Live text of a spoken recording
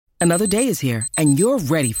Another day is here, and you're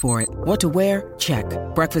ready for it. What to wear? Check.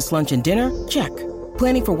 Breakfast, lunch, and dinner? Check.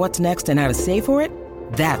 Planning for what's next and how to save for it?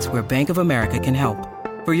 That's where Bank of America can help.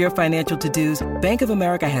 For your financial to-dos, Bank of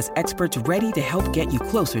America has experts ready to help get you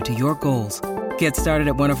closer to your goals. Get started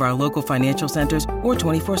at one of our local financial centers or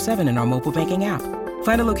 24/7 in our mobile banking app.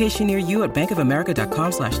 Find a location near you at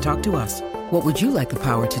bankofamerica.com/talktous. What would you like the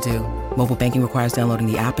power to do? Mobile banking requires downloading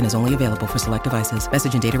the app and is only available for select devices.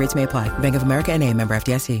 Message and data rates may apply. Bank of America N.A., member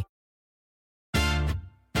FDIC.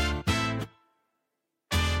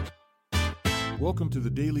 Welcome to the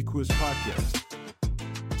Daily Quiz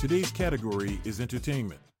Podcast. Today's category is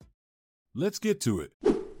entertainment. Let's get to it.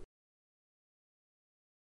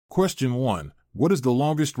 Question 1. What is the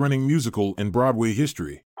longest-running musical in Broadway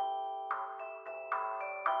history?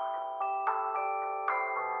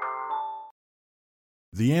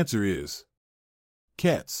 The answer is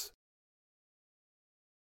Cats.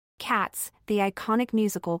 Cats, the iconic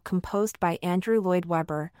musical composed by Andrew Lloyd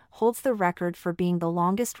Webber, holds the record for being the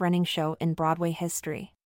longest-running show in Broadway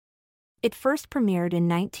history. It first premiered in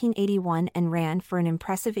 1981 and ran for an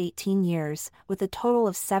impressive 18 years, with a total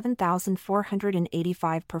of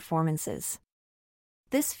 7,485 performances.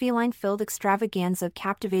 This feline-filled extravaganza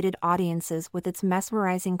captivated audiences with its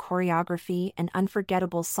mesmerizing choreography and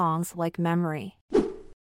unforgettable songs like Memory.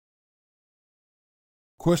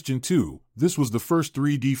 Question 2. This was the first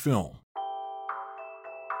 3D film.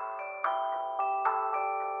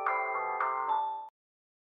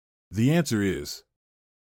 The answer is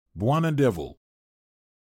Buona Devil.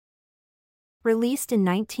 Released in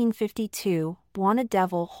 1952, Buona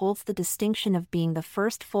Devil holds the distinction of being the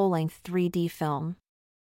first full-length 3D film.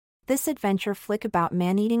 This adventure flick about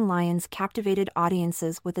man-eating lions captivated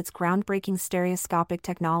audiences with its groundbreaking stereoscopic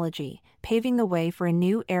technology, paving the way for a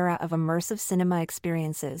new era of immersive cinema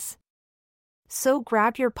experiences. So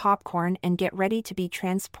grab your popcorn and get ready to be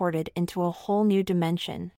transported into a whole new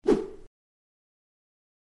dimension.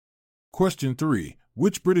 Question 3.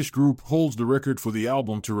 Which British group holds the record for the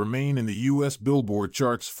album to remain in the U.S. Billboard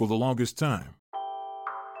charts for the longest time?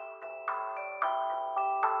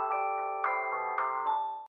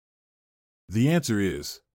 The answer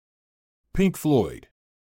is Pink Floyd.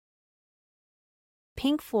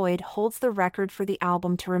 Pink Floyd holds the record for the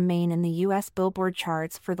album to remain in the U.S. Billboard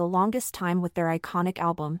charts for the longest time with their iconic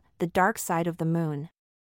album, The Dark Side of the Moon.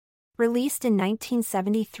 Released in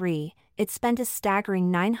 1973, it spent a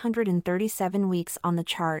staggering 937 weeks on the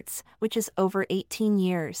charts, which is over 18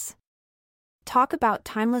 years. Talk about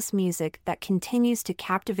timeless music that continues to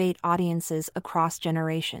captivate audiences across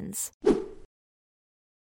generations.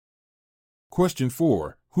 Question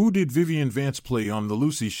 4. Who did Vivian Vance play on The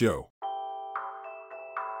Lucy Show?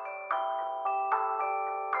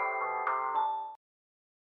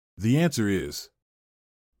 The answer is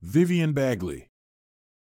Vivian Bagley.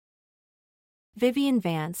 Vivian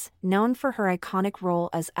Vance, known for her iconic role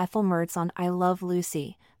as Ethel Mertz on I Love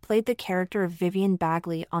Lucy, played the character of Vivian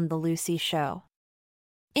Bagley on The Lucy Show.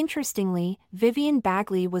 Interestingly, Vivian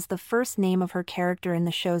Bagley was the first name of her character in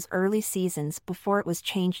the show's early seasons before it was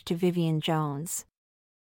changed to Vivian Jones.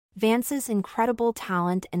 Vance's incredible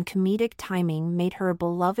talent and comedic timing made her a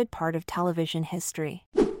beloved part of television history.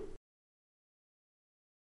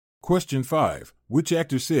 Question 5. Which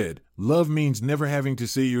actor said, "Love means never having to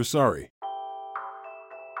say you're sorry"?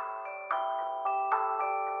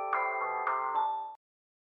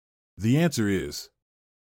 The answer is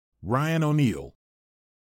Ryan O'Neal.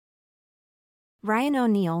 Ryan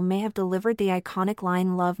O'Neal may have delivered the iconic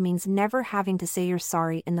line "Love means never having to say you're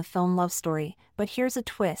sorry" in the film Love Story, but here's a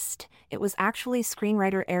twist: it was actually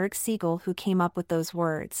screenwriter Eric Siegel who came up with those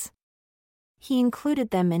words. He included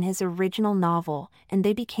them in his original novel, and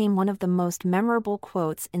they became one of the most memorable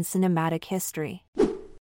quotes in cinematic history.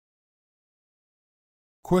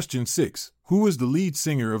 Question 6. Who is the lead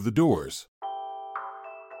singer of The Doors?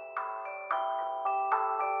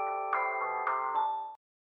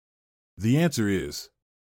 The answer is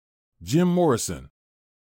Jim Morrison.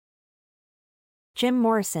 Jim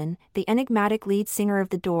Morrison, the enigmatic lead singer of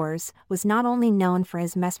The Doors, was not only known for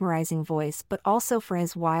his mesmerizing voice but also for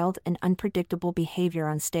his wild and unpredictable behavior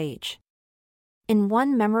on stage. In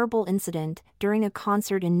one memorable incident, during a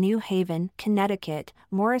concert in New Haven, Connecticut,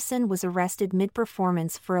 Morrison was arrested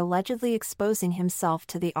mid-performance for allegedly exposing himself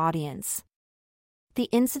to the audience. The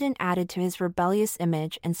incident added to his rebellious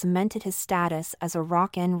image and cemented his status as a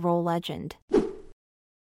rock and roll legend.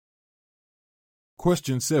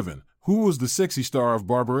 Question 7. Who was the sexy star of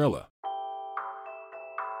Barbarella?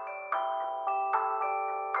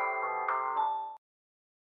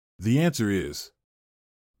 The answer is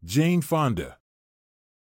Jane Fonda.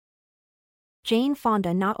 Jane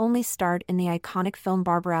Fonda not only starred in the iconic film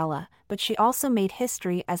Barbarella, but she also made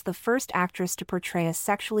history as the first actress to portray a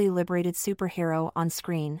sexually liberated superhero on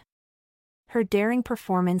screen. Her daring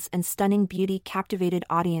performance and stunning beauty captivated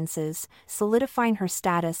audiences, solidifying her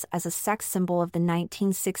status as a sex symbol of the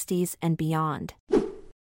 1960s and beyond.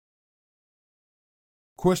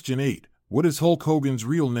 Question 8. What is Hulk Hogan's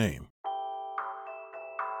real name?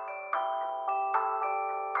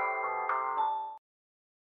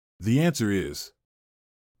 The answer is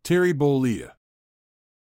Terry Bollea.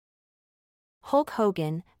 Hulk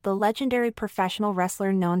Hogan, the legendary professional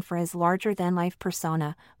wrestler known for his larger-than-life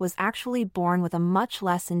persona, was actually born with a much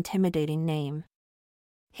less intimidating name.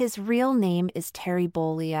 His real name is Terry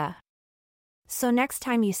Bollea. So next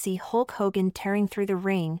time you see Hulk Hogan tearing through the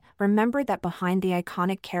ring, remember that behind the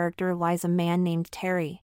iconic character lies a man named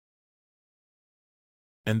Terry.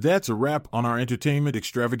 And that's a wrap on our entertainment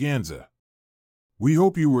extravaganza. We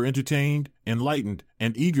hope you were entertained, enlightened,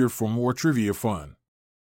 and eager for more trivia fun.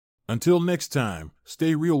 Until next time,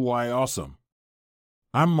 stay real awesome.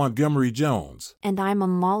 I'm Montgomery Jones. And I'm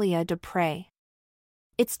Amalia Dupre.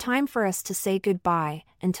 It's time for us to say goodbye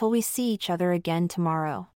until we see each other again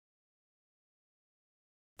tomorrow.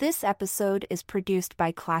 This episode is produced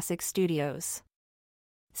by Classic Studios.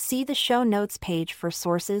 See the show notes page for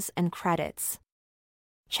sources and credits.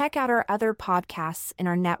 Check out our other podcasts in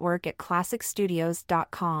our network at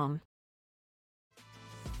classicstudios.com.